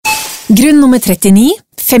Grunn nummer 39,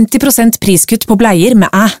 50% priskutt på bleier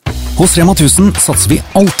med æ. Hos Rema 1000 satser vi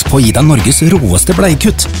alt på å gi deg Norges råeste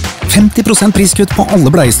bleiekutt. 50% priskutt på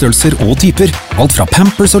alle bleiestørrelser og typer. Alt fra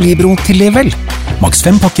Pampers og Libro til Level. Maks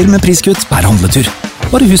 5 pakker med priskutt per handletur.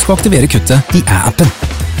 Bare husk å aktivere kuttet i æ-appen.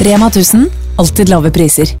 Rema 1000, alltid lave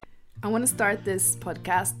priser. I want to start this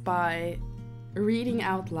podcast by reading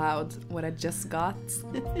out loud what I just got.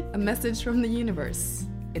 A message from the universe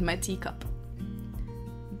in my teacup.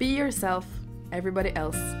 Be yourself, everybody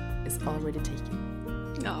else is already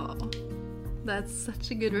taken. Oh, that's such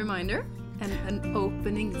a good reminder and an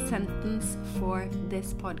opening sentence for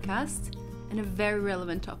this podcast and a very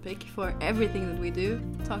relevant topic for everything that we do,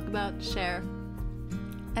 talk about, share,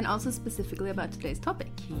 and also specifically about today's topic.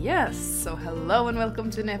 Yes, so hello and welcome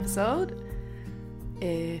to an episode.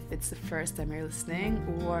 If it's the first time you're listening,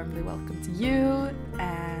 warmly welcome to you.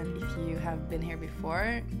 And if you have been here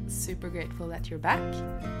before, super grateful that you're back.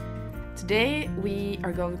 Today we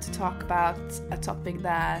are going to talk about a topic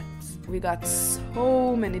that we got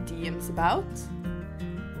so many DMs about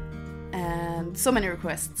and so many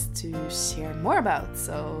requests to share more about.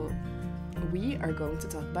 So we are going to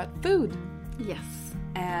talk about food. Yes.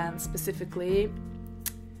 And specifically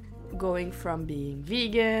going from being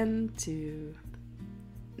vegan to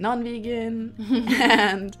non-vegan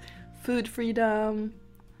and food freedom,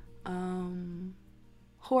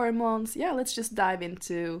 hormones. Yeah, let's just dive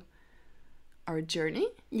into our journey.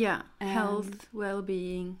 Yeah, health,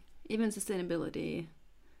 well-being, even sustainability.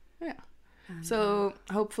 Yeah. So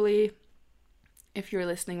hopefully if you're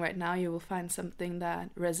listening right now, you will find something that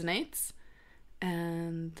resonates.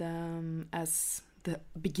 And as the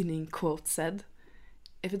beginning quote said,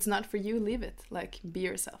 if it's not for you, leave it. Like, be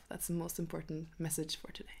yourself. That's the most important message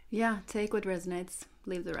for today. Yeah, take what resonates,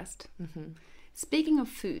 leave the rest. Mm-hmm. Speaking of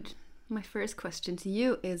food, my first question to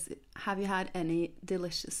you is, have you had any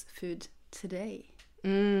delicious food today?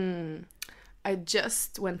 I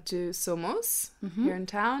just went to Somos here in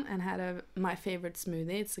town and had my favorite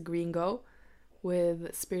smoothie. It's a green go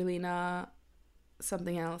with spirulina,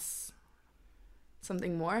 something else,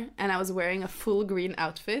 something more, and I was wearing a full green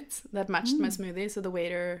outfit that matched my smoothie, so the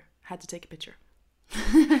waiter had to take a picture.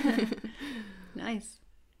 Nice.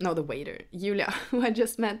 No, the waiter, Julia, who I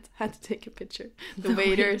just met, had to take a picture. The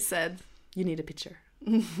waiter said, "You need a picture."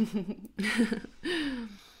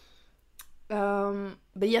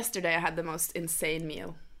 But yesterday I had the most insane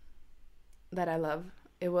meal that I love.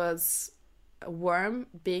 It was a warm,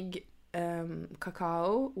 big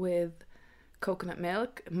cacao with coconut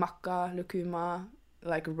milk, maca, lucuma,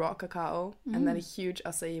 like raw cacao, and then a huge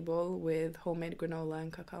acai bowl with homemade granola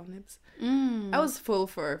and cacao nibs. I was full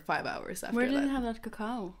for 5 hours after that. Where did you have that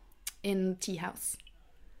cacao? In Tea House.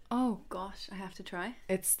 Oh gosh, I have to try.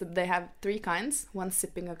 They have 3 kinds. One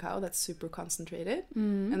sipping cacao that's super concentrated,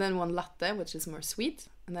 and then one latte, which is more sweet,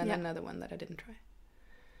 and then another one that I didn't try.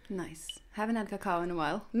 Nice. Haven't had cacao in a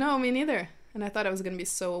while. No, me neither. And I thought I was going to be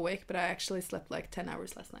so awake, but I actually slept like 10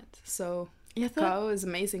 hours last night. So cacao is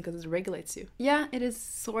amazing because it regulates you. Yeah, it is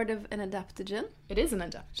sort of an adaptogen. It is an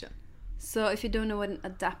adaptogen. So if you don't know what an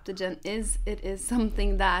adaptogen is, it is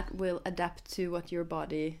something that will adapt to what your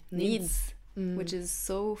body needs. Which is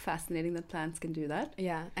so fascinating that plants can do that.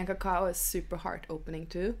 Yeah, and cacao is super heart opening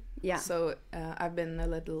too. Yeah. So I've been a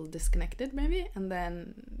little disconnected maybe, and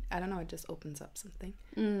then, I don't know, it just opens up something.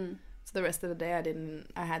 So the rest of the day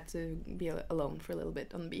I had to be alone for a little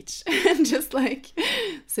bit on the beach and just like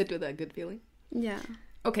sit with that good feeling. Yeah.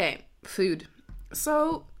 Okay, food.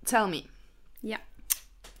 So tell me. Yeah.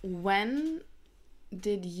 When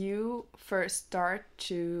did you first start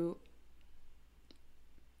to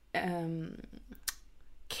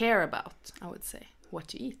care about, I would say, what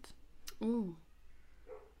to eat? Ooh.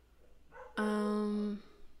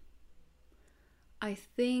 I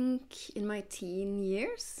think in my teen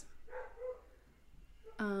years,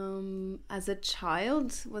 as a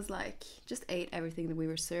child, was like just ate everything that we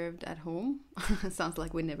were served at home. Sounds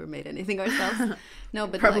like we never made anything ourselves. No,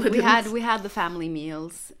 but like we had the family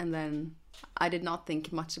meals, and then I did not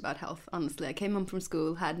think much about health. Honestly, I came home from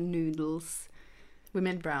school, had noodles. We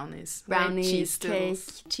made brownies, cheese cake,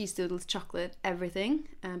 cheese doodles, chocolate, everything.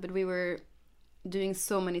 But we were doing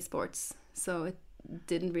so many sports, so it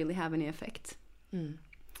didn't really have any effect.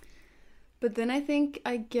 But then I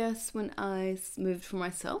guess when I moved for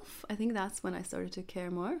myself, I think that's when I started to care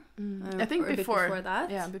more. I think before that.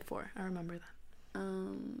 Yeah, before. I remember that.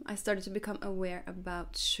 I started to become aware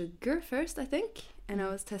about sugar first, I think. And I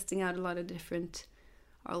was testing out a lot of different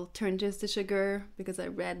alternatives to sugar because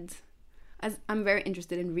I'm very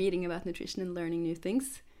interested in reading about nutrition and learning new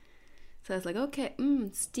things. So I was like, okay,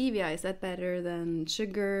 stevia, is that better than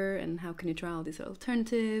sugar? And how can you try all these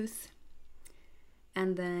alternatives?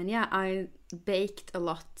 And then, yeah, I baked a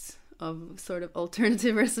lot of sort of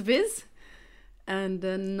alternative recipes, and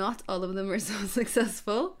not all of them were so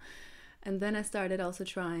successful. And then I started also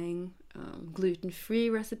trying gluten-free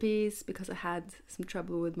recipes because I had some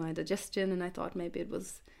trouble with my digestion, and I thought maybe it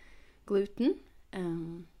was gluten.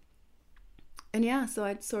 And yeah, so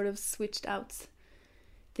I'd sort of switched out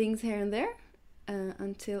things here and there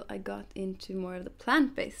until I got into more of the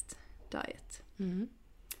plant-based diet. Mm-hmm.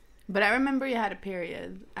 But I remember you had a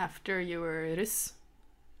period after you were russ.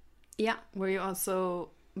 Yeah. Where you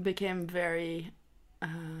also became very...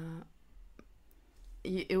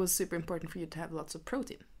 it was super important for you to have lots of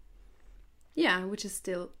protein. Yeah, which is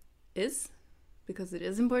still is, because it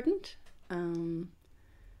is important.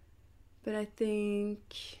 But I think,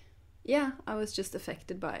 yeah, I was just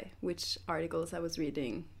affected by which articles I was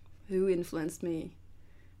reading, who influenced me,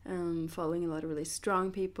 following a lot of really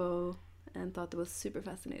strong people, and thought it was super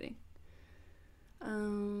fascinating.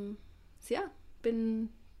 So yeah, been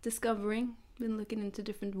discovering, been looking into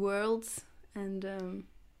different worlds, and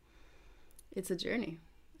it's a journey.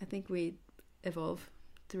 I think we evolve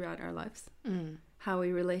throughout our lives, how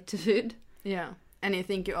we relate to food. Yeah. And you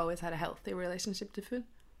think you always had a healthy relationship to food?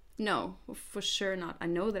 No, for sure not. I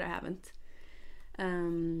know that I haven't.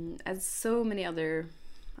 As so many other,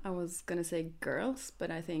 I was gonna say girls,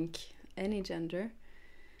 but I think any gender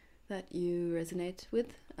that you resonate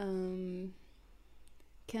with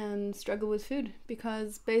can struggle with food,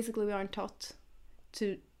 because basically we aren't taught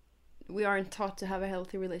to have a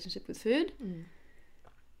healthy relationship with food.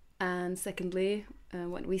 And secondly,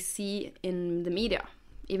 what we see in the media,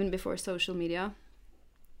 even before social media,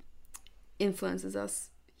 influences us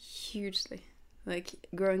hugely. Like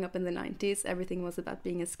growing up in the 90s, everything was about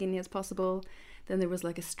being as skinny as possible. Then there was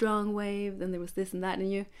like a strong wave, then there was this and that,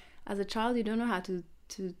 and you, as a child, you don't know how to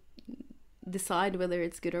decide whether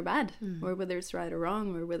it's good or bad, or whether it's right or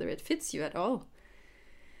wrong, or whether it fits you at all.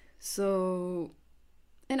 So,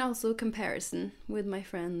 and also comparison with my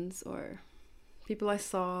friends or people I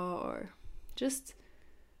saw, or just,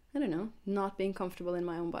 I don't know, not being comfortable in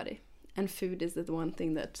my own body. And food is the one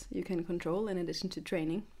thing that you can control in addition to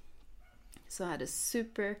training. So I had it's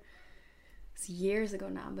years ago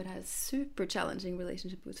now, but I had a super challenging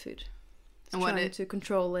relationship with food. And trying to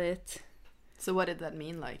control it. So what did that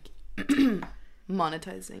mean? Like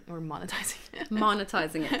monetizing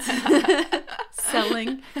it.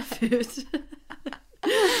 Selling food.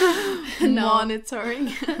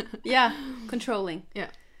 Monitoring. Yeah, controlling. Yeah.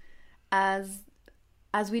 As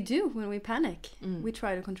we do when we panic, we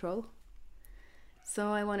try to control.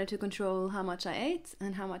 So I wanted to control how much I ate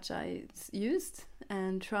and how much I used,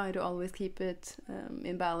 and try to always keep it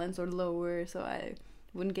in balance or lower so I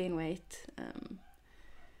wouldn't gain weight.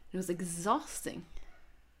 It was exhausting.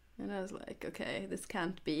 And I was like, okay, this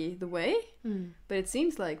can't be the way. But it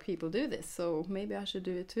seems like people do this, so maybe I should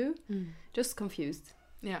do it too. Just confused.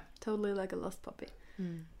 Yeah. Totally like a lost puppy.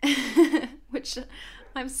 Which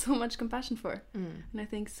I have so much compassion for. And I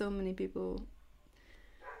think so many people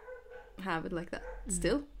have it like that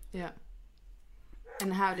still. Yeah.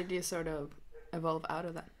 And how did you sort of evolve out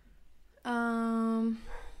of that?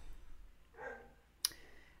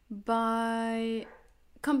 By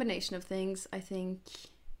combination of things, I think.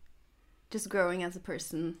 Just growing as a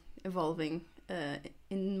person, evolving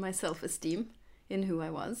in my self-esteem, in who I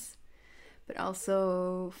was, but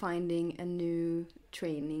also finding a new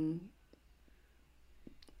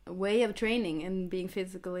way of training and being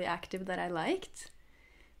physically active that I liked,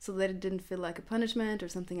 so that it didn't feel like a punishment or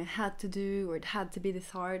something I had to do, or it had to be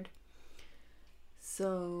this hard.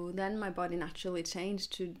 So then my body naturally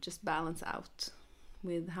changed to just balance out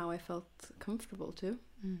with how I felt comfortable too.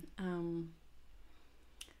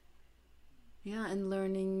 Yeah, and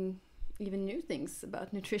learning even new things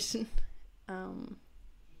about nutrition.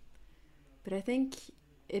 But I think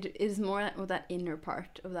it is more of that inner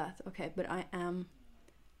part of that. Okay, but I am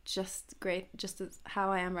just great, just as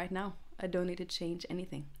how I am right now. I don't need to change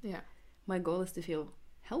anything. Yeah. My goal is to feel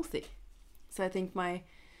healthy. So I think my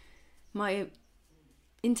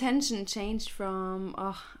intention changed from,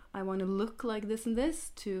 I want to look like this and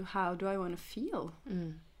this, to how do I want to feel?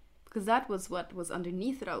 Because that was what was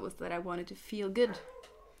underneath it all, was that I wanted to feel good.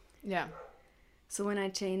 Yeah. So when I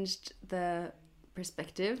changed the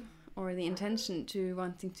perspective or the intention to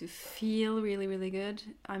wanting to feel really, really good,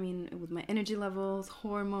 I mean, with my energy levels,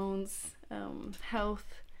 hormones,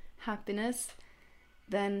 health, happiness,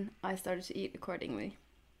 then I started to eat accordingly.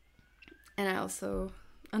 And I also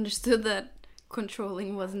understood that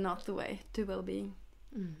controlling was not the way to well-being.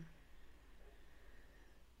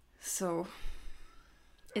 So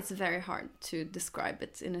it's very hard to describe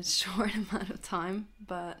it in a short amount of time,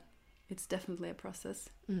 but it's definitely a process.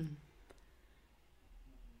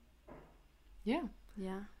 Yeah.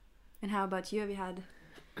 And how about you? Have you had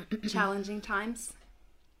challenging times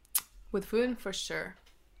with food? For sure.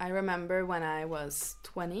 I remember when I was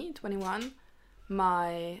 20, 21,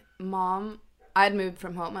 my mom, I'd moved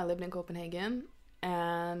from home. I lived in Copenhagen,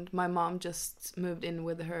 and my mom just moved in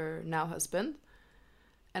with her now husband,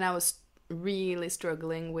 and I was really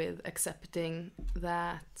struggling with accepting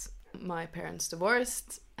that my parents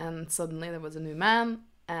divorced and suddenly there was a new man,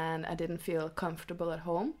 and I didn't feel comfortable at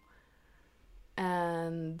home.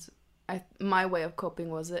 And my way of coping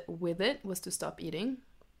with it was to stop eating.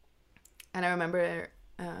 And I remember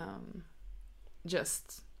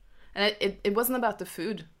it wasn't about the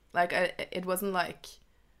food. Like it wasn't like,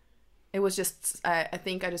 it was just I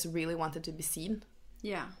think I just really wanted to be seen.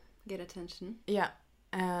 Yeah, get attention. Yeah.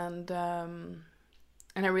 And I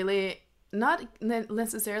really, not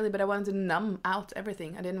necessarily, but I wanted to numb out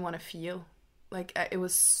everything. I didn't want to feel like it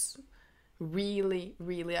was really,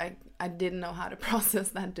 really, I didn't know how to process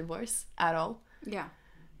that divorce at all. Yeah.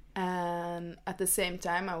 And at the same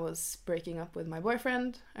time, I was breaking up with my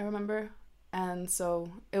boyfriend, I remember. And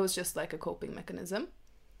so it was just like a coping mechanism.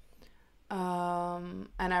 And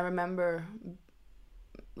I remember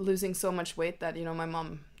losing so much weight that, you know, my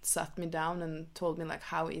mom sat me down and told me like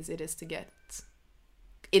how easy it is to get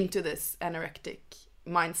into this anorectic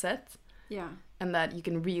mindset. Yeah. And that you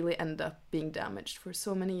can really end up being damaged for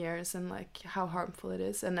so many years, and like how harmful it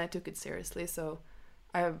is. And I took it seriously. So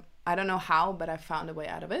I don't know how, but I found a way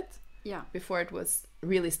out of it. Yeah. Before it was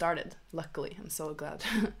really started, luckily. I'm so glad.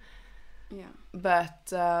 Yeah.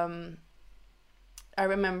 But I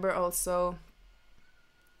remember also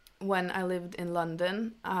when I lived in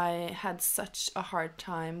London, I had such a hard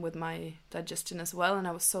time with my digestion as well, and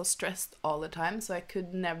I was so stressed all the time, so I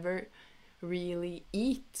could never really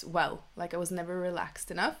eat well. Like I was never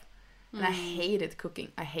relaxed enough, and I hated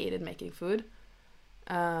cooking. I hated making food,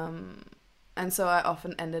 and so I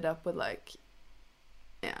often ended up with like,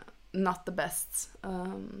 not the best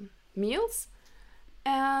meals,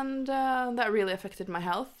 and that really affected my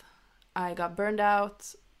health. I got burned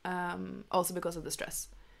out, also because of the stress.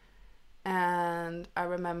 And I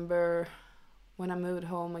remember when I moved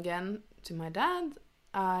home again to my dad,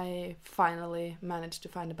 I finally managed to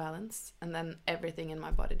find a balance, and then everything in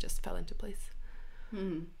my body just fell into place.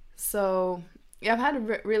 So yeah, I've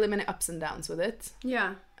had really many ups and downs with it.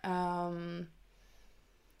 Yeah. And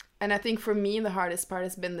I think for me the hardest part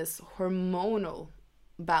has been this hormonal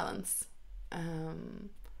balance,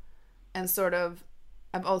 and sort of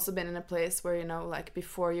I've also been in a place where, you know, like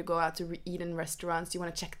before you go out to eat in restaurants, you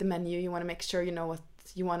want to check the menu, you want to make sure you know what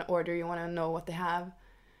you want to order, you want to know what they have.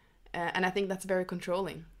 And I think that's very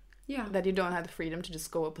controlling. Yeah. That you don't have the freedom to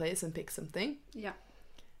just go a place and pick something. Yeah.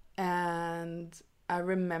 And I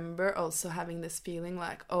remember also having this feeling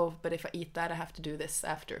like, oh, but if I eat that, I have to do this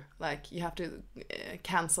after. Like, you have to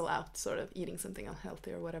cancel out sort of eating something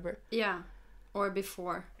unhealthy or whatever. Yeah. Or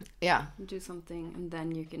before. Yeah. Do something and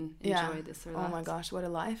then you can enjoy this or that. Oh my gosh, what a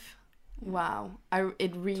life. Yeah. Wow.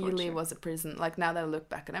 It really was a prison. Like, now that I look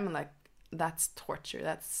back at it, I'm like, that's torture.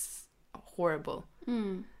 That's horrible.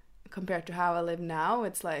 Compared to how I live now,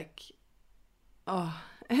 it's like, oh,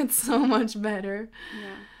 it's so much better.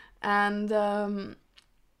 Yeah. And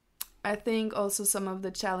I think also some of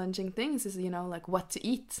the challenging things is, you know, like what to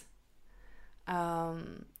eat.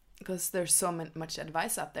 Because there's so much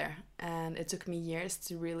advice out there, and it took me years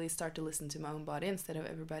to really start to listen to my own body instead of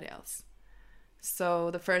everybody else.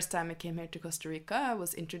 So the first time I came here to Costa Rica, I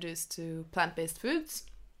was introduced to plant-based foods,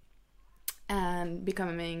 and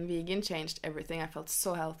becoming vegan changed everything. I felt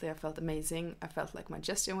so healthy, I felt amazing, I felt like my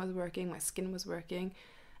digestion was working, my skin was working,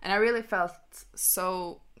 and I really felt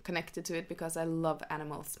so connected to it because I love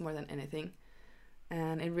animals more than anything.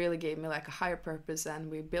 And it really gave me like a higher purpose, and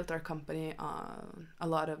we built our company on a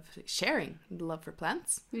lot of sharing the love for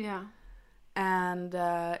plants. Yeah. And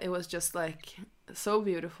it was just like so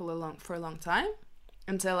beautiful for a long time,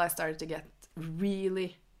 until I started to get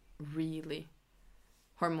really, really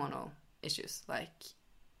hormonal issues. Like,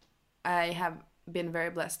 I have been very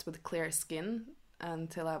blessed with clear skin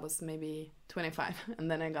until I was maybe 25, and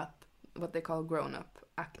then I got what they call grown-up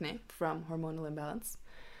acne from hormonal imbalance.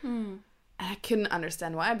 I couldn't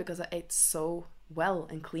understand why, because I ate so well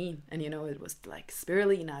and clean, and, you know, it was like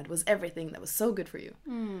spirulina, it was everything that was so good for you.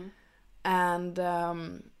 And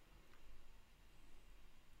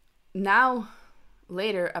now,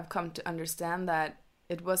 later, I've come to understand that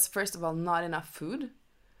it was, first of all, not enough food, it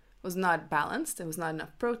was not balanced, it was not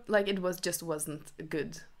enough protein, like it wasn't a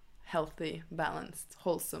good, healthy, balanced,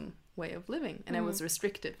 wholesome way of living, and it was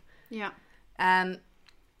restrictive. Yeah. And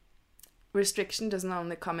restriction doesn't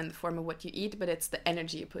only come in the form of what you eat, but it's the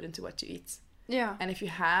energy you put into what you eat. Yeah. And if you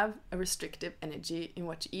have a restrictive energy in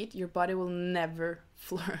what you eat, your body will never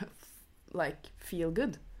feel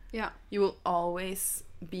good. Yeah. You will always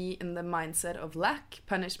be in the mindset of lack,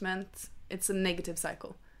 punishment. It's a negative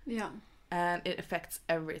cycle. Yeah. And it affects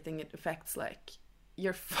everything. It affects like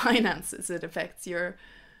your finances. It affects your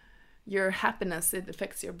happiness. It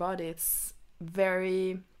affects your body.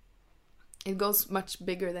 It goes much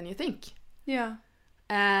bigger than you think. Yeah.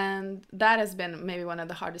 And that has been maybe one of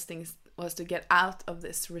the hardest things, was to get out of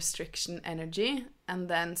this restriction energy and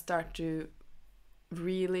then start to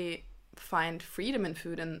really find freedom in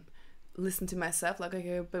food and listen to myself like,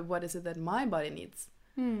 okay, but what is it that my body needs?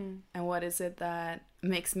 And what is it that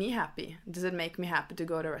makes me happy? Does it make me happy to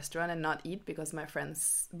go to a restaurant and not eat because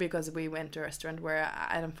we went to a restaurant where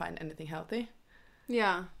I don't find anything healthy?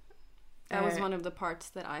 Yeah. That was one of the parts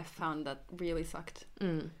that I found that really sucked.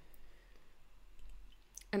 And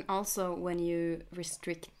also when you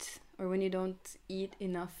restrict or when you don't eat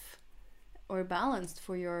enough or balanced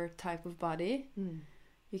for your type of body,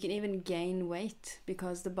 you can even gain weight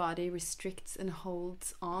because the body restricts and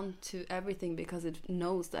holds on to everything because it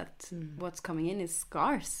knows that what's coming in is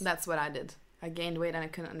scarce. That's what I did. I gained weight and I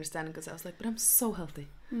couldn't understand it because I was like, but I'm so healthy.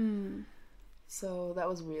 So that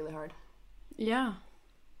was really hard. Yeah.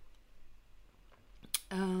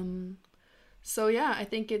 So yeah, I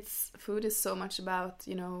think food is so much about,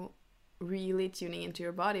 really tuning into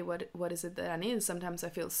your body. What is it that I need? Sometimes I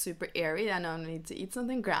feel super airy. I know I need to eat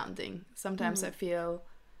something grounding. Sometimes I feel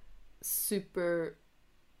super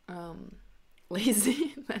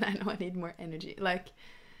lazy and I know I need more energy.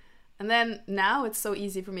 And then now it's so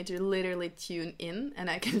easy for me to literally tune in and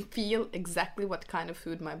I can feel exactly what kind of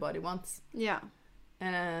food my body wants. Yeah.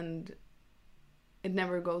 And it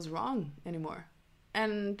never goes wrong anymore.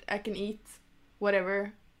 And I can eat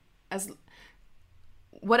whatever.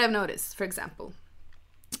 What I've noticed, for example,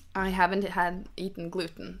 I haven't eaten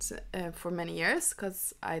gluten for many years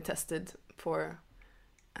because I tested for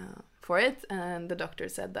it, and the doctor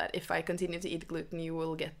said that if I continue to eat gluten, you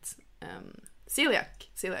will get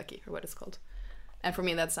celiac, or what it's called. And for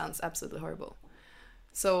me, that sounds absolutely horrible.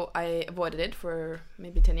 So I avoided it for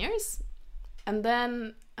maybe 10 years. And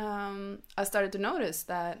then I started to notice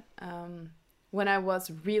that when I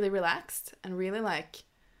was really relaxed and really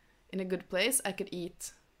in a good place, I could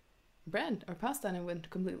eat bread or pasta and it went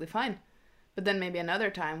completely fine. But then maybe another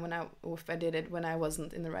time if I did it when I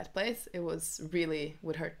wasn't in the right place, it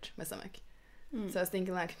would hurt my stomach. So I was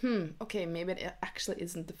thinking okay, maybe it actually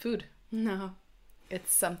isn't the food. No.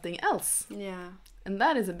 It's something else. Yeah. And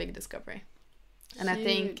that is a big discovery. And Huge. I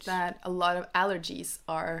think that a lot of allergies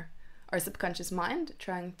are our subconscious mind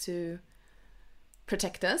trying to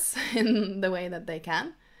protect us in the way that it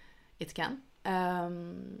can.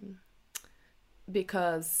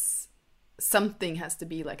 Because something has to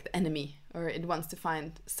be like the enemy, or it wants to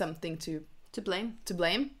find something to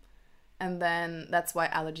blame. And then that's why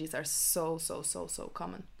allergies are so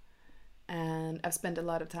common. And I've spent a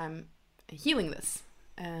lot of time healing this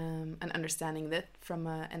and understanding that from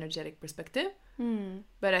an energetic perspective.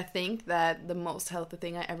 But I think that the most healthy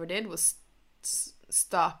thing I ever did was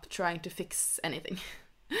stop trying to fix anything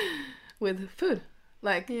with food.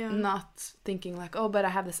 Not thinking oh, but I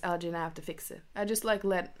have this allergy and I have to fix it. I just let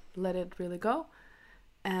it really go.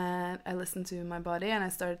 And I listened to my body and I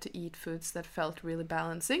started to eat foods that felt really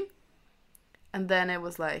balancing. And then it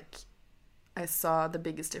was I saw the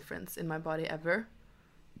biggest difference in my body ever.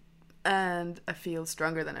 And I feel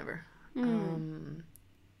stronger than ever. And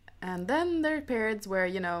then there are periods where,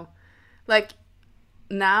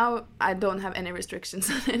 now I don't have any restrictions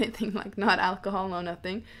on anything, not alcohol, no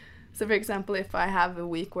nothing. So, for example, if I have a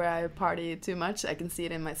week where I party too much, I can see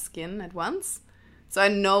it in my skin at once. So I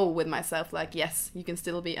know with myself, yes, you can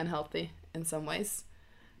still be unhealthy in some ways.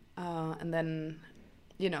 And then,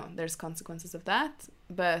 there's consequences of that.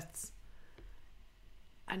 But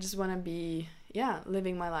I just want to be,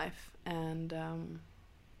 living my life and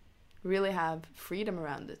really have freedom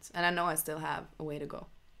around it. And I know I still have a way to go.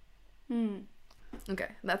 Okay,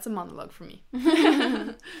 that's a monologue for me.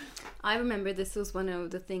 I remember this was one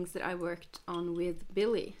of the things that I worked on with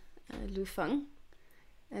Billy Lu Feng.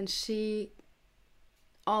 And she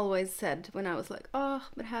always said when I was but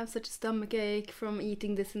I have such a stomach ache from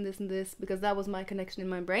eating this and this and this, because that was my connection in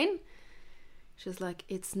my brain. She was like,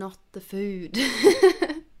 it's not the food.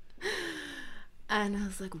 And I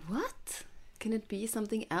was like, what? Can it be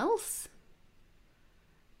something else?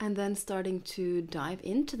 And then starting to dive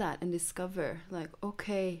into that and discover,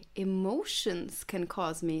 okay, emotions can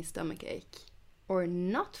cause me stomach ache, or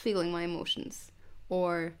not feeling my emotions,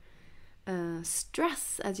 or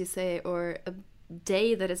stress, as you say, or a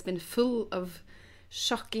day that has been full of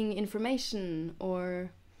shocking information,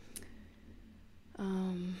 or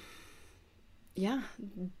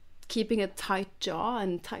keeping a tight jaw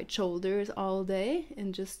and tight shoulders all day,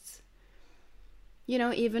 and just, you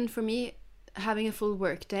know, even for me, having a full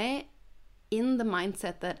work day in the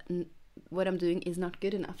mindset that what I'm doing is not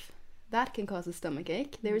good enough, that can cause a stomach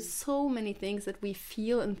ache. There's so many things that we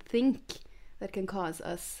feel and think that can cause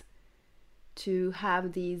us to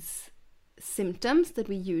have these symptoms that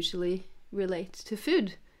we usually relate to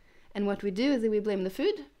food. And what we do is that we blame the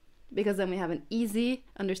food, because then we have an easy,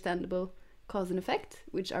 understandable cause and effect,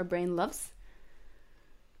 which our brain loves.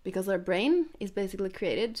 Because our brain is basically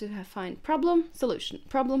created to find problem, solution,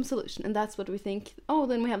 and that's what we think. Oh,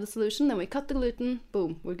 then we have the solution, then we cut the gluten,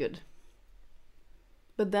 boom, we're good.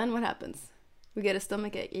 But then what happens? We get a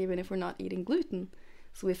stomach ache even if we're not eating gluten.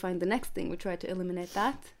 So we find the next thing, we try to eliminate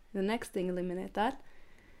that, the next thing, eliminate that,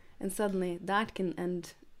 and suddenly that can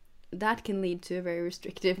lead to a very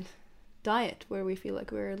restrictive diet where we feel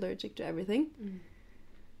like we're allergic to everything.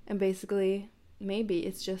 And basically, maybe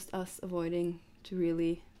it's just us avoiding to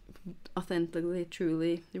really authentically,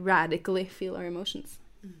 truly, radically feel our emotions.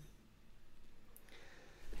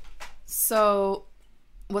 So,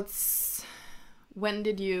 when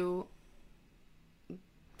did you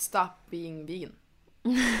stop being vegan?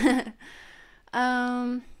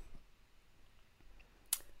 I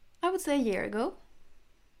would say a year ago.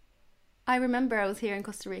 I remember I was here in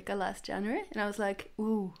Costa Rica last January, and I was like,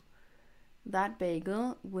 ooh, that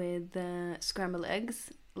bagel with scrambled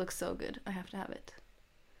eggs looks so good. I have to have it.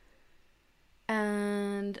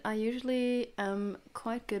 And I usually am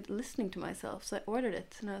quite good listening to myself, so I ordered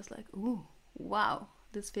it, and I was like, ooh, wow,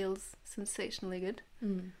 this feels sensationally good.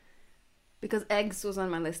 Because eggs was on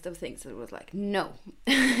my list of things that was like, no,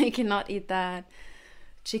 I cannot eat that.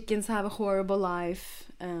 Chickens have a horrible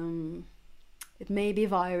life. It may be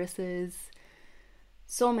viruses.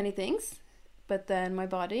 So many things. But then my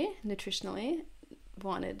body, nutritionally,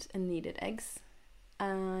 wanted and needed eggs.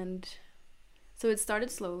 And so it started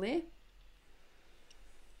slowly,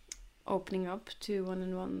 opening up to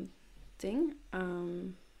one thing.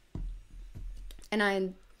 And I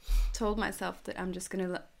told myself that I'm just going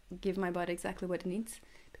to give my body exactly what it needs,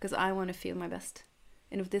 because I want to feel my best.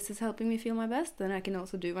 And if this is helping me feel my best, then I can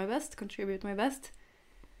also do my best, contribute my best,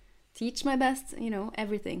 teach my best, you know,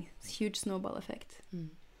 everything. It's a huge snowball effect.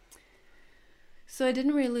 So I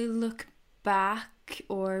didn't really look back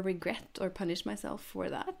or regret or punish myself for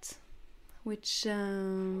that, which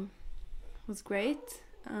was great.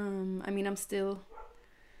 I mean,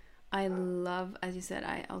 I love, as you said,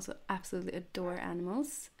 I also absolutely adore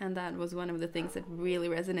animals. And that was one of the things that really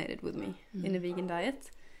resonated with me in a vegan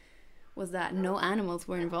diet, was that no animals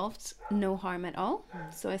were involved, no harm at all.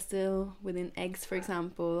 So I still, within eggs, for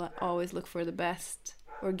example, I always look for the best,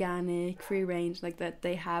 organic, free range, like that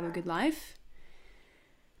they have a good life.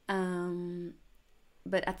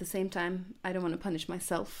 But at the same time, I don't want to punish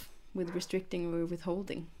myself with restricting or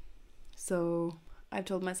withholding. So I've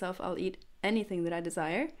told myself I'll eat anything that I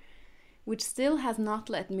desire, which still has not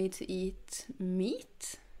led me to eat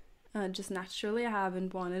meat. Just naturally, I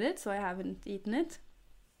haven't wanted it, so I haven't eaten it.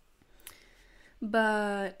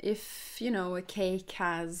 But if, you know, a cake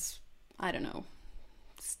has, I don't know,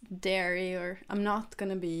 dairy, or I'm not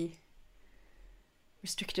gonna be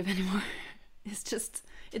restrictive anymore. It's just,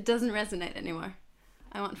 it doesn't resonate anymore.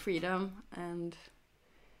 I want freedom, and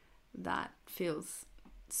that feels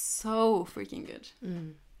so freaking good.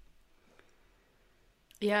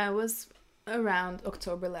 Yeah, it was around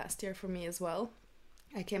October last year for me as well.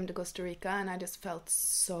 I came to Costa Rica and I just felt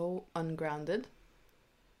so ungrounded.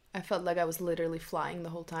 I felt like I was literally flying the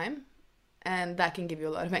whole time, and that can give you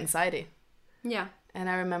a lot of anxiety. Yeah. And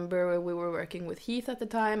I remember we were working with Heath at the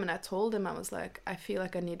time, and I told him, I was like, I feel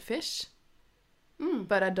like I need fish,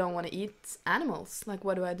 but I don't want to eat animals. Like,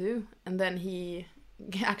 what do I do? And then he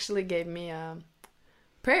actually gave me a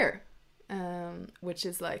prayer, which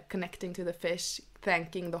is like connecting to the fish,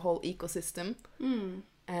 thanking the whole ecosystem,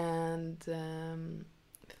 and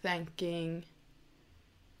thanking,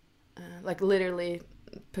 like literally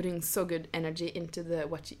putting so good energy into the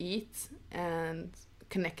what you eat and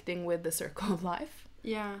connecting with the circle of life.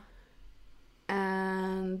 Yeah.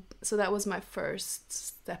 And so that was my first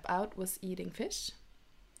step out, was eating fish.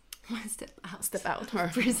 My step out. Step out or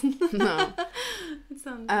prison. No. It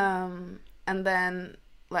sounds and then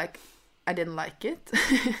like I didn't like it.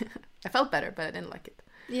 I felt better, but I didn't like it.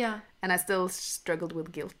 Yeah. And I still struggled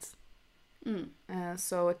with guilt.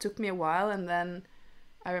 So it took me a while, and then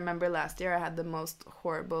I remember last year I had the most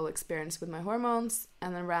horrible experience with my hormones,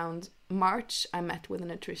 and around March I met with a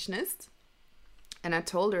nutritionist, And I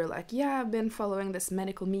told her, like, yeah, I've been following this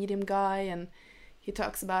medical medium guy, and he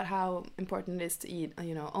talks about how important it is to eat,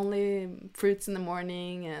 you know, only fruits in the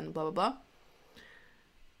morning and blah, blah, blah.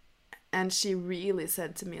 And she really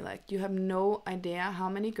said to me, like, you have no idea how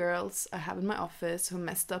many girls I have in my office who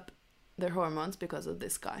messed up their hormones because of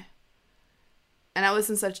this guy. And I was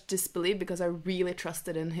in such disbelief because I really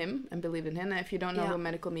trusted in him and believed in him. And if you don't know who a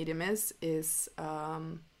medical medium is a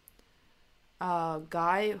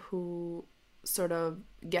guy who sort of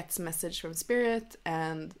gets message from spirit,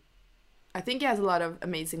 and I think he has a lot of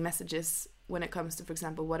amazing messages when it comes to, for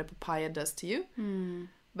example, what a papaya does to you.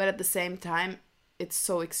 But at the same time, it's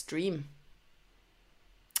so extreme.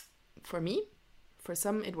 For me, for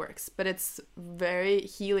some it works, but it's very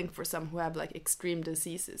healing for some who have like extreme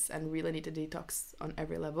diseases and really need to detox on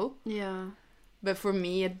every level. Yeah. But for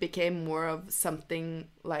me, it became more of something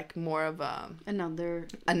like more of another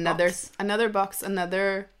box,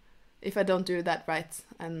 if I don't do that right,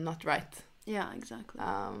 I'm not right. Yeah, exactly.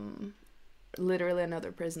 Literally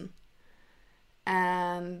another prison.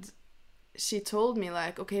 And she told me,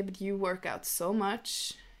 like, okay, but you work out so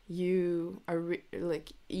much, you are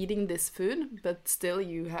like eating this food, but still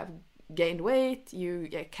you have gained weight, you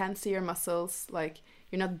can't see your muscles, like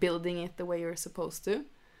you're not building it the way you're supposed to.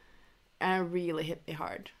 And it really hit me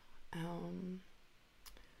hard.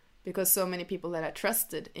 Because so many people that I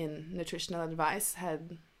trusted in nutritional advice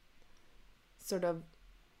had sort of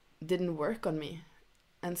didn't work on me.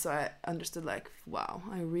 And so I understood, like, wow,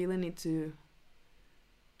 I really need to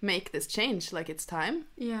make this change, like it's time.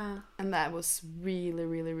 Yeah. And that was really,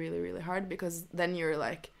 really, really, really hard, because then you're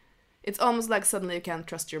like, it's almost like suddenly you can't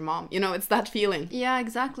trust your mom. You know, it's that feeling. Yeah,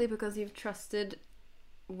 exactly, because you've trusted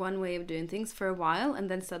one way of doing things for a while, and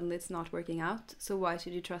then suddenly it's not working out. So why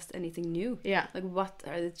should you trust anything new? Yeah. Like, what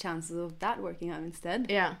are the chances of that working out instead?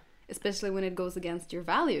 Yeah. Especially when it goes against your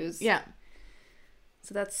values. Yeah.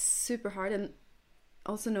 So that's super hard, and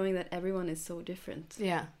also knowing that everyone is so different.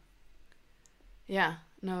 Yeah. Yeah.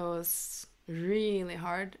 No, it was really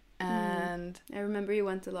hard. And I remember you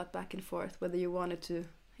went a lot back and forth whether you wanted to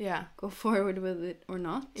yeah, go forward with it or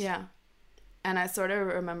not. Yeah. And I sort of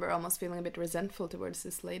remember almost feeling a bit resentful towards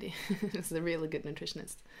this lady. Who's a really good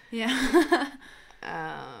nutritionist. Yeah.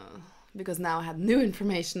 Because now I had new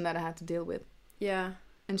information that I had to deal with. Yeah.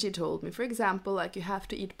 And she told me, for example, like, you have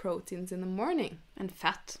to eat proteins in the morning. And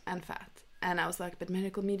fat. And I was like, but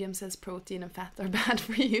medical medium says protein and fat are bad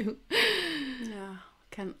for you. Yeah.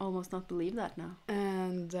 Can almost not believe that now.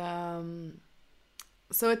 And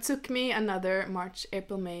so it took me another March,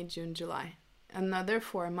 April, May, June, July. Another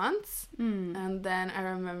 4 months. And then I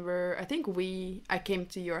remember, I think I came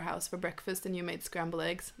to your house for breakfast and you made scrambled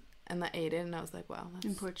eggs. And I ate it and I was like, wow, that's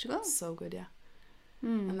in Portugal? So good, yeah.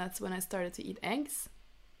 And that's when I started to eat eggs.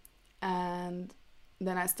 And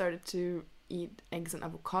then I started to eat eggs and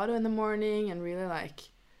avocado in the morning and really like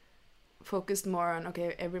focused more on,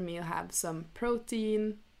 okay, every meal have some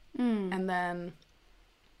protein. And then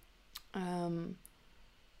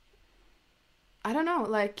I don't know,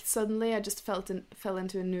 like suddenly I just fell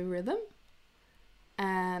into a new rhythm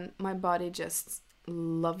and my body just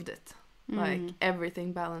loved it. Like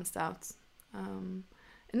everything balanced out. And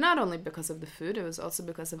not only because of the food, it was also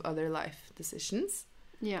because of other life decisions.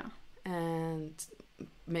 Yeah. And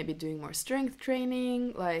maybe doing more strength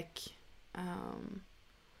training, like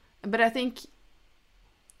but I think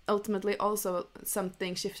ultimately also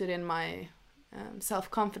something shifted in my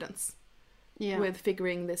self-confidence. Yeah. With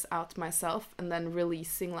figuring this out myself and then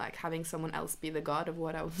releasing, like having someone else be the god of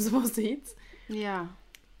what I was supposed to eat. Yeah.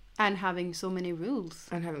 And having so many rules.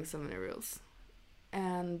 And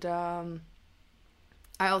I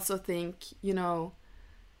also think, you know,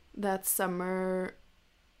 that summer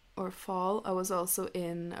or fall, I was also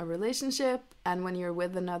in a relationship, and when you're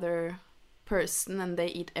with another person and they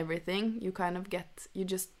eat everything, you kind of get,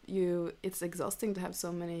 it's exhausting to have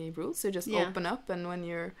so many rules. So you just open up, and when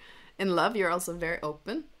you're in love, you're also very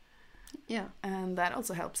open. Yeah. And that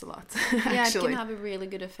also helps a lot, actually. Yeah, it can have a really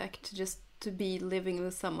good effect just to be living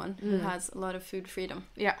with someone who has a lot of food freedom.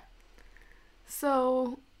 Yeah.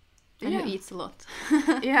 So... And who eats a lot.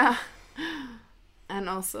 Yeah. And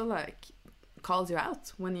also, like, calls you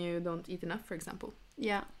out when you don't eat enough, for example.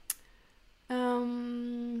 Yeah.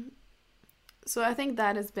 So I think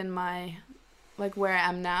that has been my... Like, where I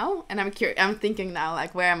am now. And I'm thinking now,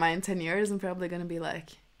 like, where am I in 10 years? I'm probably going to be like...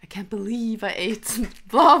 I can't believe I ate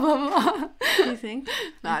blah, blah, blah. You think?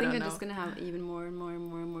 No, I think I'm just going to have even more and more and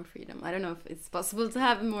more and more freedom. I don't know if it's possible to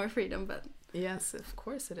have more freedom, but... Yes, of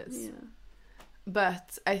course it is. Yeah.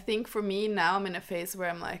 But I think for me now, I'm in a phase where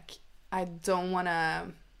I'm like, I don't want to...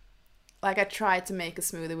 like I try to make a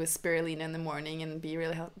smoothie with spirulina in the morning and be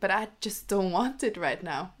really healthy, but I just don't want it right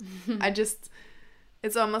now.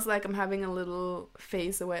 It's almost like I'm having a little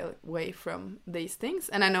phase away from these things,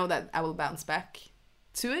 and I know that I will bounce back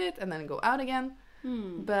to it and then go out again.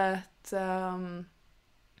 But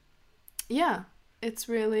yeah, it's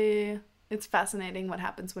fascinating what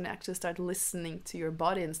happens when you actually start listening to your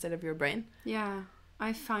body instead of your brain. Yeah,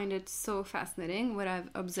 I find it so fascinating what I've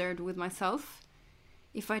observed with myself.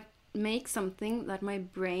 If I make something that my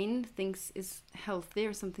brain thinks is healthy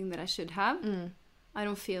or something that I should have, I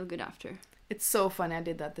don't feel good after. It's so funny. I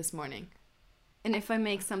did that this morning. And if I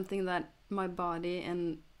make something that my body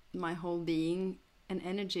and my whole being and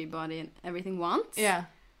energy body and everything wants,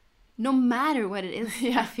 no matter what it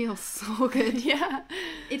is, I feel so good.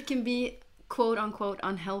 It can be quote unquote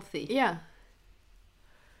unhealthy.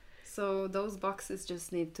 So those boxes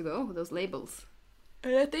just need to go, those labels.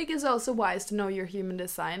 And I think it's also wise to know your human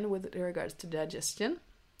design with regards to digestion.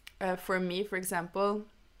 For me, for example,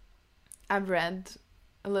 I've read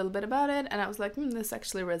a little bit about it and I was like, this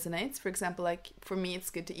actually resonates. For example, like for me,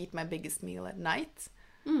 it's good to eat my biggest meal at night.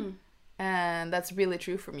 And that's really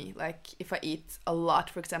true for me. Like if I eat a lot,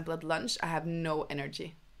 for example, at lunch, I have no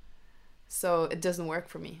energy. So it doesn't work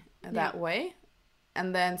for me that way.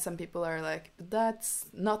 And then some people are like, that's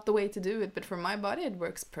not the way to do it. But for my body, it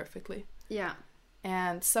works perfectly. Yeah.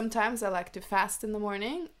 And sometimes I like to fast in the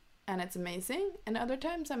morning and it's amazing. And other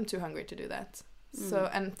times I'm too hungry to do that. So,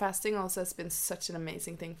 and fasting also has been such an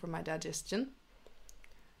amazing thing for my digestion.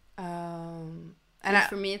 And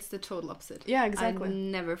for me, it's the total opposite. Yeah, exactly. I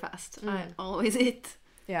never fast. I always eat.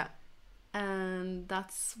 Yeah. And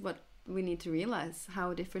that's what we need to realize,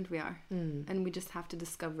 how different we are. And we just have to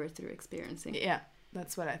discover through experiencing. Yeah,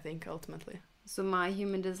 that's what I think ultimately. So my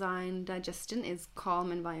human design digestion is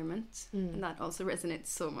calm environment. And that also resonates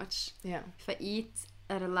so much. Yeah. If I eat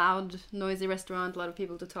at a loud, noisy restaurant, a lot of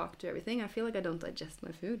people to talk to, everything, I feel like I don't digest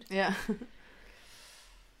my food. Yeah.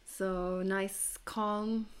 So nice,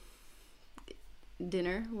 calm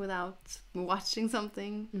dinner without watching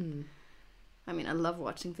something. I mean, I love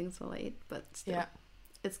watching things while I eat, but still,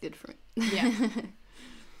 it's good for me.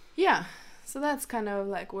 Yeah. So that's kind of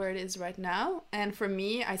like where it is right now. And for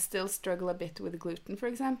me, I still struggle a bit with gluten, for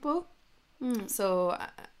example. So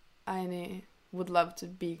I would love to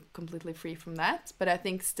be completely free from that. But I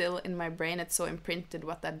think still in my brain, it's so imprinted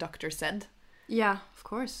what that doctor said. Yeah, of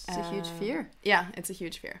course. It's a huge fear. Yeah, it's a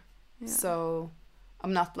huge fear. Yeah. So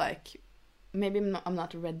I'm not like, maybe I'm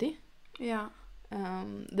not ready. Yeah.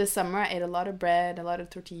 This summer I ate a lot of bread, a lot of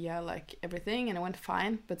tortilla, like everything, and it went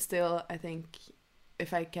fine. But still, I think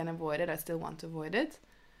if I can avoid it, I still want to avoid it.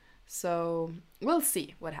 So we'll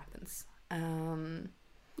see what happens.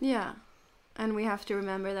 Yeah. And we have to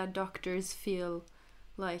remember that doctors feel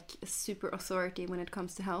like a super authority when it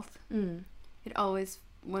comes to health. It always,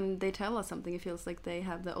 when they tell us something, it feels like they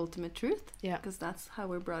have the ultimate truth. Yeah. Because that's how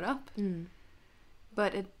we're brought up.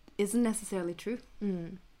 But it isn't necessarily true.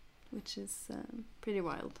 Which is pretty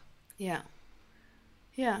wild. Yeah.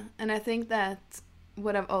 Yeah. And I think that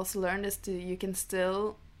what I've also learned is you can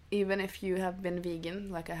still, even if you have been vegan,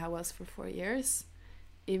 like I was for 4 years,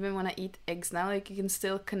 even when I eat eggs now, like you can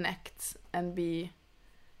still connect and be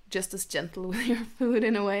just as gentle with your food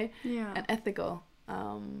in a way, and ethical.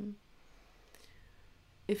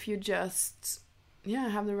 If you just,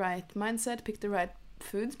 have the right mindset, pick the right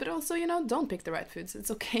foods, but also, don't pick the right foods. It's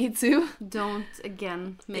okay too. Don't,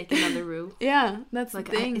 again, make another rule. Yeah, that's like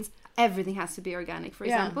the thing. Everything has to be organic, for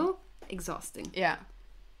example. Exhausting. Yeah.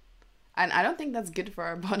 And I don't think that's good for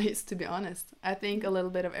our bodies, to be honest. I think a little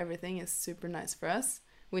bit of everything is super nice for us.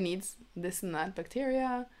 We need this and that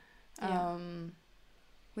bacteria.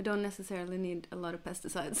 We don't necessarily need a lot of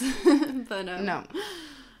pesticides. But no.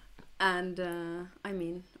 And I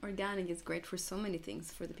mean, organic is great for so many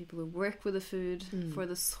things. For the people who work with the food, for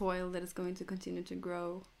the soil that is going to continue to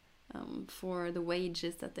grow, for the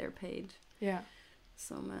wages that they're paid. Yeah.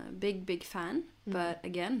 So I'm a big fan. But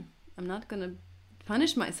again, I'm not going to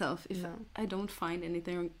punish myself if I don't find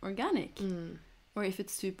anything organic. Or if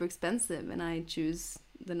it's super expensive and I choose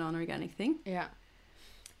the non-organic thing. Yeah.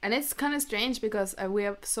 And it's kind of strange because we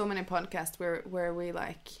have so many podcasts where we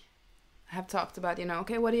like have talked about,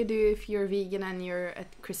 okay, what do you do if you're vegan and you're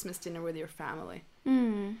at Christmas dinner with your family?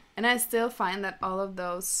 And I still find that all of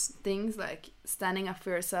those things, like standing up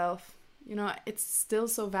for yourself, it's still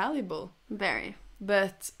so valuable. Very.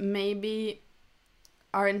 But maybe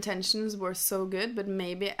our intentions were so good, but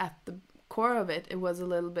maybe at the core of it was a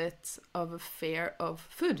little bit of a fear of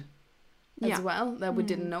food as well that we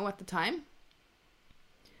didn't know at the time.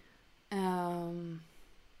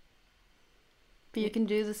 But you can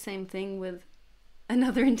do the same thing with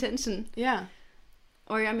another intention. Yeah.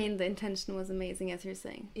 Or, I mean, the intention was amazing, as you're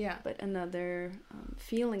saying. Yeah. But another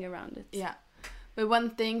feeling around it. Yeah. But one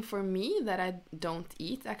thing for me that I don't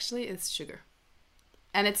eat, actually, is sugar.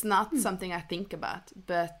 And it's not something I think about,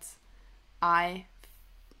 but I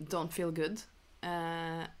don't feel good when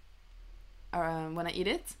I eat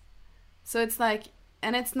it. So it's like,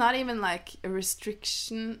 and it's not even like a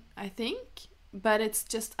restriction, I think, but it's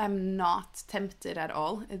just I'm not tempted at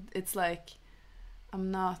all. It's like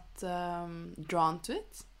I'm not drawn to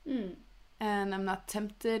it, and I'm not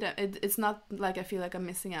tempted. It's not like I feel like I'm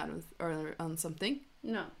missing out on something.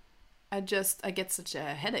 No, I get such a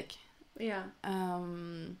headache. Yeah.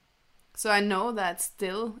 So I know that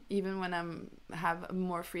still, even when have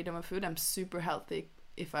more freedom of food, I'm super healthy.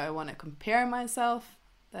 If I want to compare myself,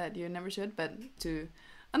 that you never should, but to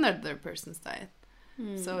another person's diet.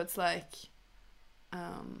 So it's like,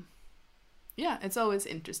 yeah, it's always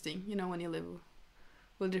interesting, you know, when you live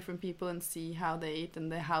with different people and see how they eat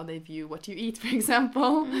and how they view what you eat, for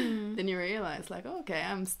example. Then you realize, like, oh, okay,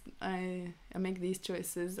 I make these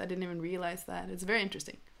choices. I didn't even realize that. It's very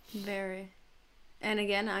interesting. Very. And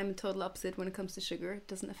again, I'm total opposite when it comes to sugar. It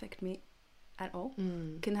doesn't affect me at all.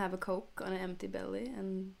 Can have a Coke on an empty belly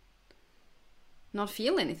and not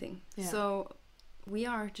feel anything. Yeah. So we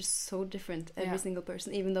are just so different, every single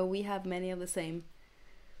person, even though we have many of the same,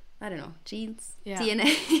 I don't know, genes,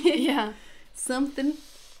 DNA. Yeah. Something,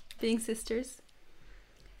 being sisters.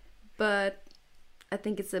 But I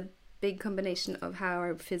think it's a big combination of how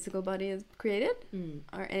our physical body is created,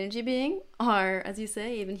 our energy being, our, as you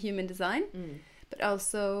say, even human design, but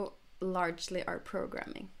also largely our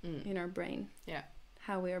programming in our brain. Yeah.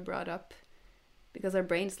 How we are brought up, because our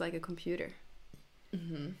brain is like a computer.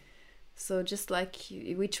 So just like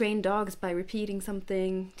we train dogs by repeating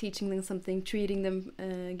something, teaching them something, treating them,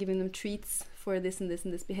 giving them treats for this and this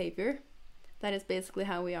and this behavior. That is basically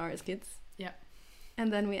how we are as kids. Yeah.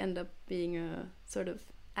 And then we end up being a sort of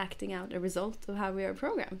acting out a result of how we are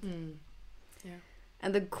programmed. Yeah.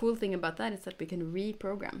 And the cool thing about that is that we can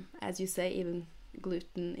reprogram. As you say, even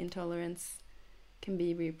gluten intolerance can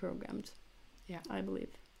be reprogrammed. Yeah. I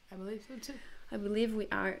believe. I believe so too. I believe we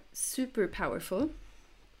are super powerful.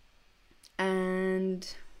 And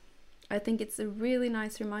I think it's a really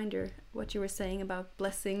nice reminder what you were saying about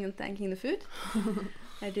blessing and thanking the food.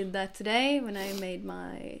 I did that today when I made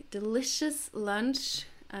my delicious lunch.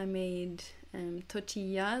 I made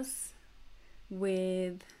tortillas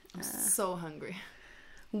with... I'm so hungry.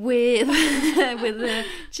 With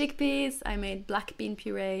chickpeas. I made black bean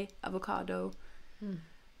puree, avocado,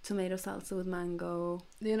 tomato salsa with mango.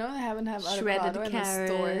 You know, I haven't had avocado in the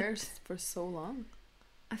stores for so long.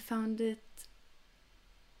 I found it...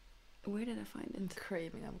 Where did I find it? I'm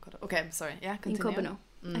craving avocado. Okay, I'm sorry. Yeah, continue. In Kobeno,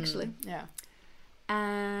 actually. Yeah.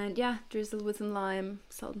 And yeah, drizzled with some lime,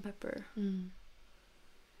 salt and pepper.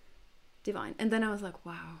 Divine. And then I was like,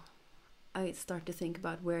 wow. I start to think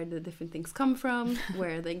about where the different things come from,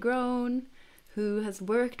 where are they grown, who has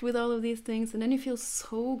worked with all of these things. And then you feel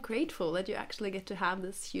so grateful that you actually get to have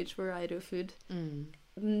this huge variety of food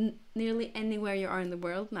nearly anywhere you are in the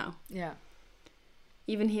world now. Yeah.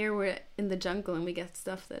 Even here, we're in the jungle and we get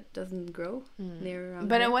stuff that doesn't grow near around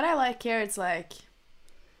But here. what I like here, it's like,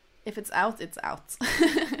 if it's out, it's out.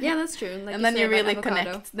 Yeah, that's true. Like and then you really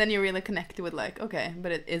connect. Then you really connect with like, okay,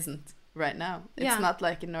 but it isn't right now. It's not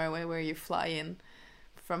like in Norway where you fly in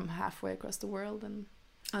from halfway across the world and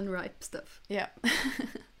unripe stuff. Yeah.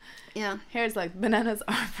 Yeah. Here it's like bananas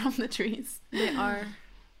are from the trees. They are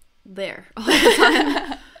there all the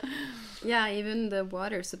time. Yeah, even the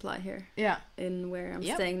water supply here. Yeah. In where I'm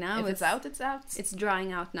staying now. If it's out, it's out. It's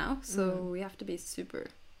drying out now, so we have to be super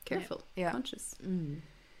careful, conscious.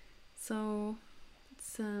 So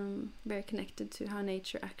it's very connected to how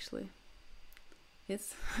nature actually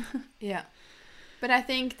is. Yeah. But I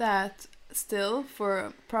think that still,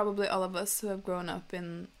 for probably all of us who have grown up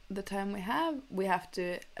in the time we have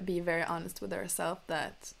to be very honest with ourselves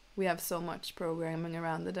that we have so much programming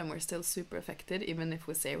around it and we're still super affected, even if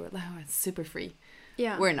we say we're like, oh, it's super free.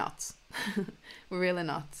 Yeah. We're not. We're really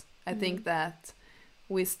not. I think that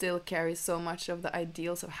we still carry so much of the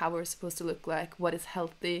ideals of how we're supposed to look like, what is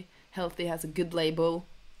healthy. Healthy has a good label,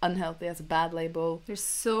 unhealthy has a bad label. There's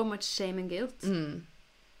so much shame and guilt. And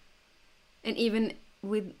even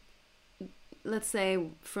with, let's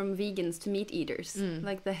say, from vegans to meat eaters,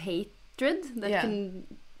 like the hatred that can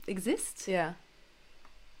exist. Yeah.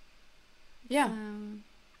 Yeah.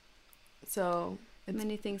 So it's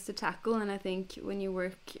many things to tackle, and I think when you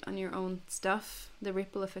work on your own stuff, the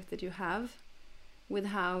ripple effect that you have with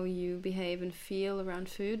how you behave and feel around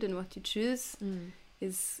food and what you choose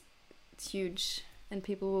is huge. and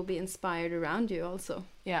people will be inspired around you also.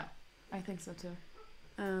 Yeah, I think so too.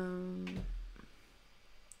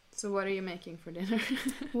 So what are you making for dinner?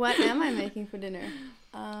 What am I making for dinner?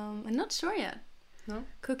 I'm not sure yet. No?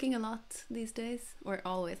 Cooking a lot these days. I'm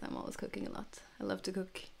always cooking a lot. I love to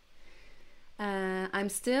cook. I'm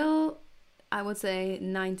still, I would say,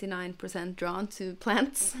 99% drawn to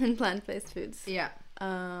plants and plant-based foods. Yeah.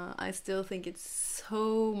 I still think it's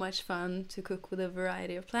so much fun to cook with a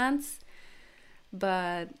variety of plants.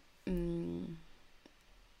 But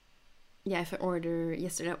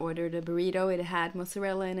yesterday I ordered a burrito. It had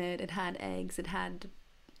mozzarella in it. It had eggs. It had,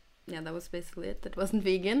 that was basically it. That wasn't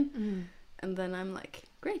vegan. And then I'm like,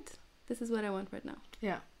 great. This is what I want right now.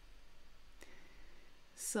 Yeah.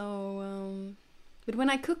 So, but when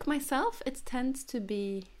I cook myself, it tends to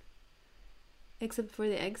be, except for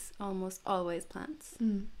the eggs, almost always plants.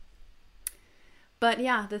 But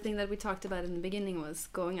yeah, the thing that we talked about in the beginning was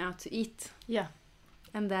going out to eat. Yeah.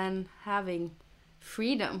 And then having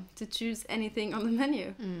freedom to choose anything on the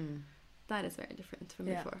menu. That is very different from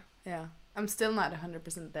before. Yeah. I'm still not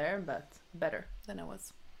 100% there, but better than I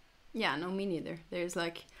was. Yeah, no, me neither. There's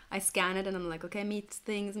like, I scan it and I'm like, okay, meat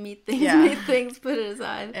things, meat things, put it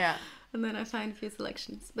aside. Yeah. And then I find a few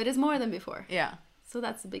selections. But it's more than before. Yeah. So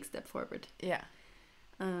that's a big step forward. Yeah.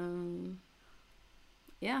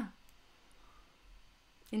 Yeah.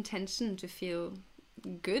 Intention to feel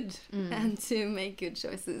good and to make good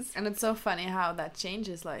choices. And it's so funny how that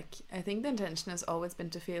changes. Like, I think the intention has always been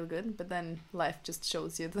to feel good, but then life just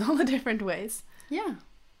shows you all the different ways. Yeah.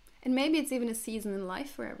 And maybe it's even a season in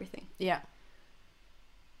life for everything. Yeah.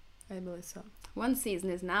 I believe so. One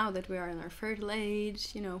season is now that we are in our fertile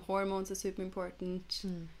age, hormones are super important.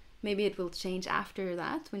 Maybe it will change after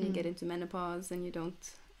that when you get into menopause and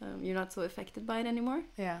you're not so affected by it anymore.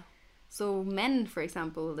 Yeah. So men, for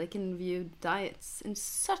example, they can view diets in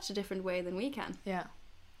such a different way than we can. Yeah.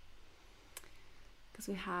 Because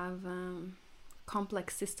we have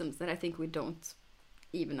complex systems that I think we don't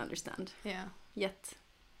even understand. Yeah. Yet.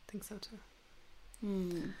 I think so too.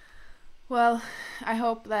 Well, I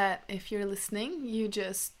hope that if you're listening, you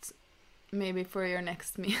just maybe for your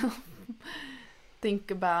next meal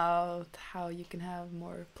think about how you can have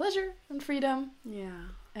more pleasure and freedom. Yeah.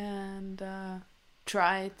 And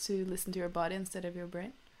try to listen to your body instead of your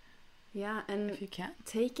brain. Yeah, and if you can,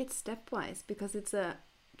 take it stepwise because it's a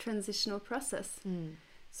transitional process.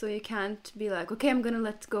 So you can't be like, okay, I'm gonna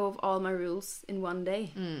let go of all my rules in one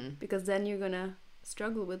day, because then you're gonna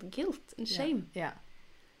struggle with guilt and shame. Yeah.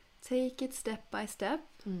 Take it step by step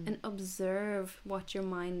and observe what your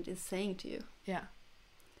mind is saying to you. Yeah.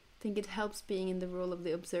 I think it helps being in the role of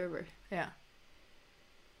the observer. Yeah.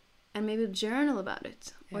 And maybe journal about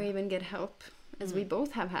it or even get help, as we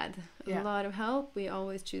both have had a lot of help. We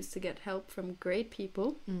always choose to get help from great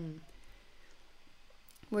people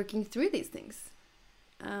working through these things.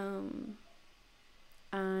 And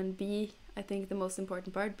I think the most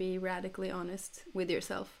important part, be radically honest with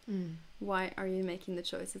yourself. Why are you making the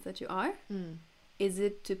choices that you are? Is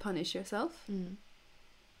it to punish yourself?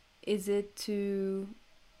 Is it to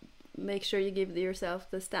make sure you give yourself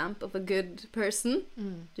the stamp of a good person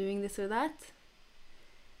doing this or that?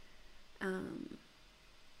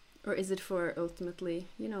 Or is it for ultimately,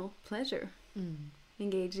 pleasure?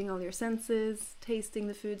 Engaging all your senses, tasting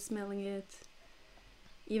the food, smelling it.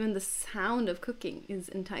 Even the sound of cooking is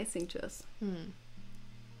enticing to us.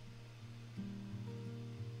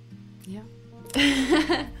 Yeah.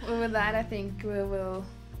 Well, with that, I think we will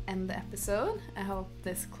end the episode. I hope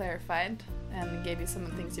this clarified and gave you some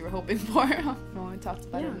of the things you were hoping for when we talked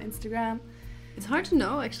about it on Instagram. It's hard to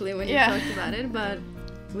know, actually, when you talked about it, but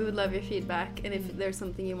we would love your feedback. And if there's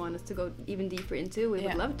something you want us to go even deeper into, we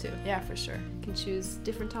would love to. Yeah, for sure. You can choose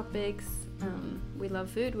different topics. We love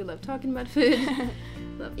food. We love talking about food.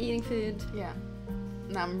 We love eating food. Yeah.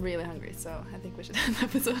 Now I'm really hungry, so I think we should end the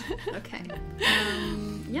episode. Okay.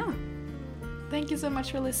 Yeah. Thank you so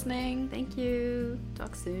much for listening. Thank you.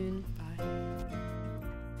 Talk soon. Bye.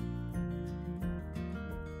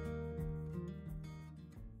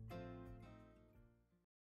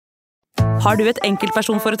 Har du et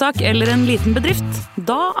enkeltpersonforetak eller en liten bedrift?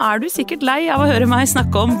 Da du sikkert lei av å høre meg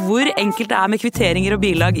snakke om hvor enkelt det med kvitteringer og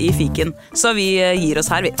bilag i fiken. Så vi gir oss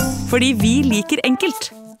her, vi. Fordi vi liker enkelt.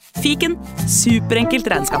 Fiken, superenkelt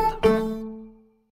regnskap.